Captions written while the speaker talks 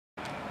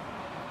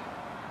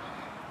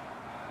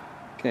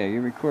Okay,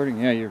 you're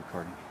recording? Yeah, you're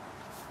recording.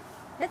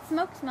 That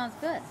smoke smells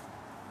good.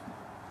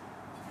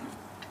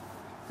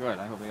 Good,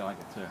 I hope you like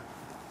it too.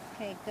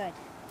 Okay, good.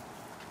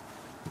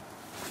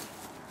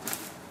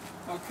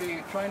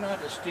 Okay, try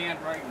not to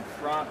stand right in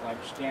front, like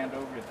stand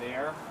over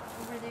there.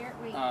 Over there?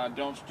 Wait.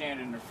 Don't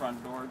stand in the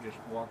front door, just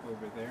walk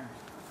over there.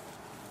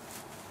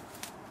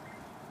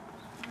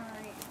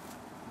 Alright.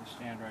 Just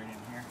stand right in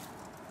here.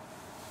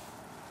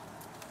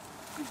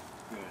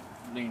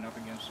 Good. Lean up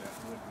against that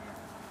wood there.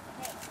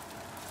 Okay.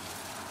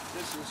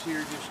 This is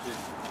here just to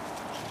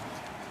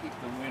keep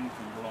the wind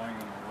from blowing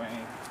them away.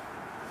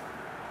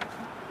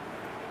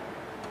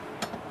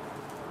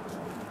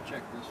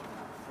 Check this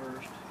one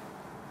first.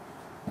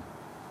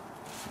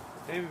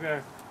 Baby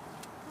bear.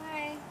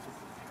 Hi.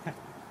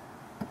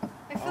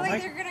 I feel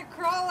like they're gonna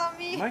crawl on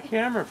me. My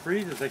camera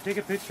freezes. I take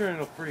a picture and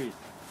it'll freeze.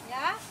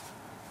 Yeah?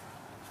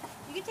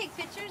 You can take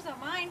pictures on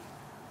mine.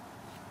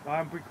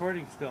 I'm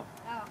recording still.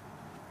 Oh.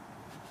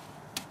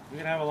 We're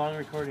gonna have a long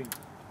recording.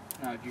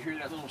 Now, did you hear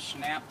that little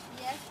snap?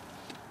 Yes.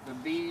 The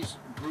bees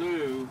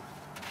glue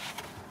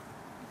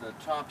the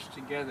tops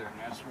together, and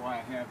that's why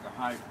I have the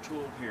hive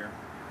tool here.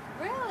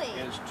 Really?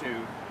 Is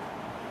to,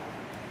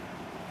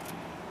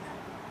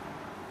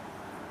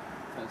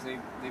 because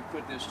they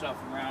put this stuff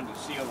around to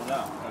seal it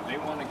up. Because they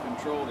want to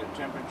control the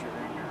temperature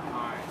in your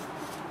hive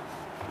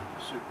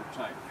super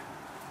tight.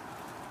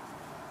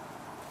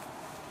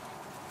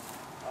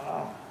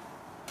 Oh.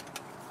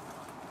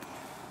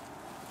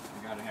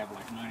 You got to have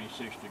like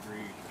 96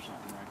 degrees or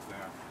something like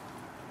that.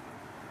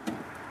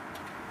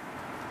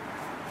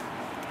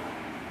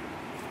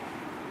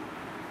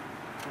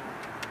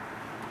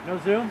 No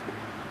zoom?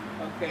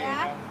 Okay.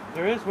 Yeah?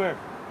 There is where?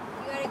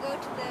 You gotta go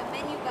to the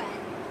menu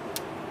button.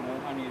 No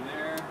honey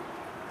there.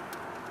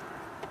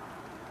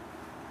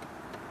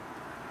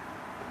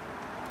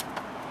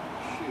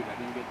 Shoot, I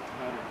didn't get the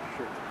powdered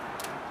sugar.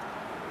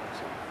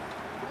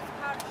 What's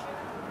powdered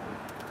sugar?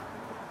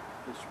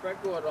 To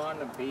sprinkle it on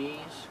the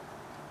bees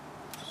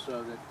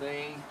so that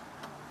they,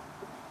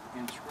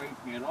 in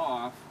scraping it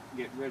off,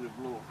 get rid of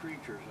little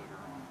creatures that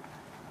are on it.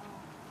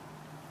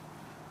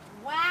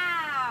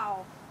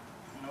 Wow!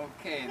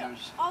 Okay,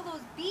 there's all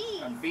those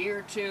bees. a bee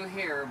or two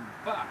here,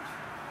 but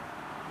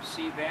you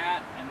see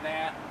that and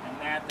that and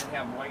that that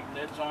have white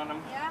lids on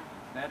them? Yeah?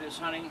 That is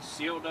honey,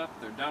 sealed up,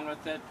 they're done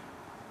with it.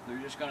 They're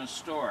just going to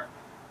store it.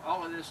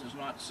 All of this is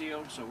not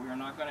sealed, so we're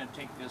not going to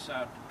take this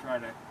out to try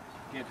to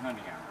get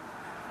honey out.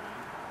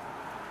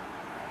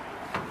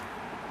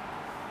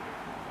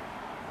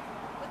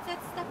 What's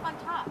that stuff on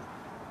top?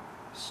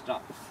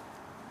 Stuff.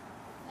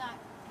 Not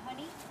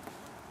honey?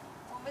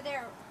 Over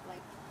there,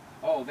 like...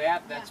 Oh,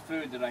 that's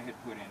food that I had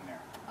put in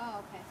there. Oh,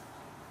 okay.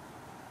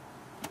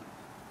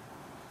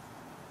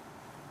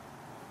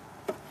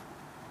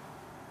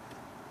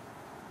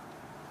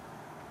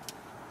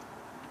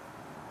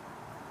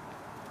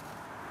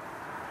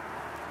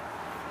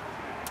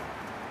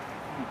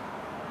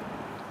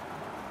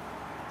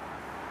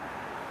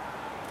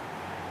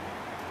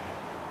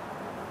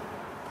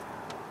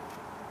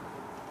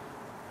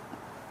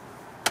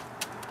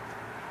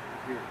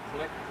 Here,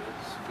 click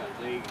this, because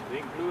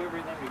they glue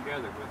everything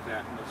together with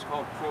that, and it's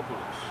called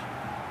propolis.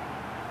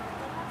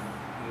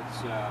 It's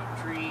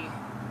tree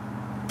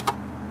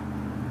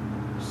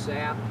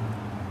sap,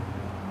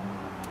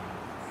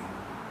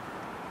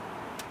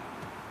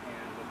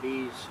 and the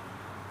bees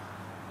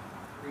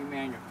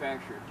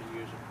remanufacture it to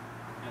use it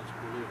as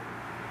glue.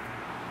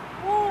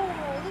 Whoa,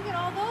 look at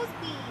all those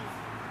bees.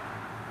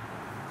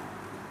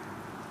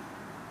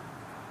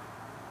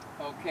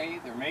 Okay,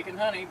 they're making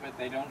honey, but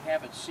they don't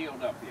have it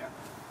sealed up yet.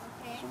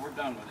 Okay. So we're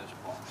done with this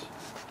box.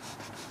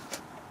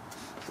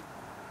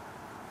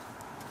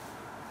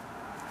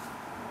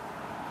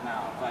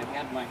 Now, if I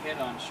had my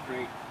head on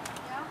straight,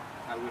 Yeah?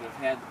 I would have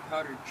had the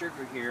powdered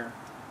sugar here,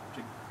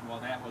 to, while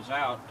that was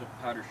out, to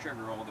powder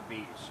sugar all the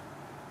bees.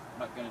 I'm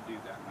not going to do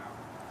that now.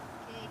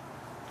 Okay.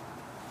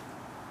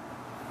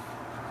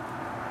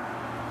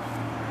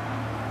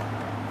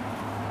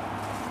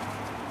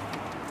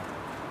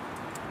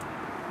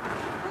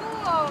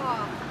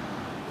 Cool.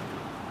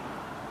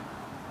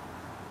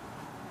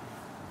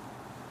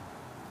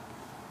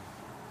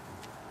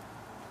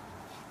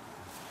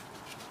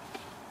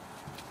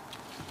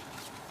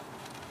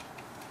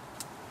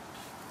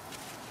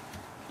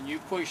 Can you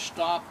push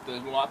stop,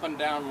 the up and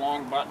down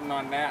long button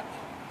on that?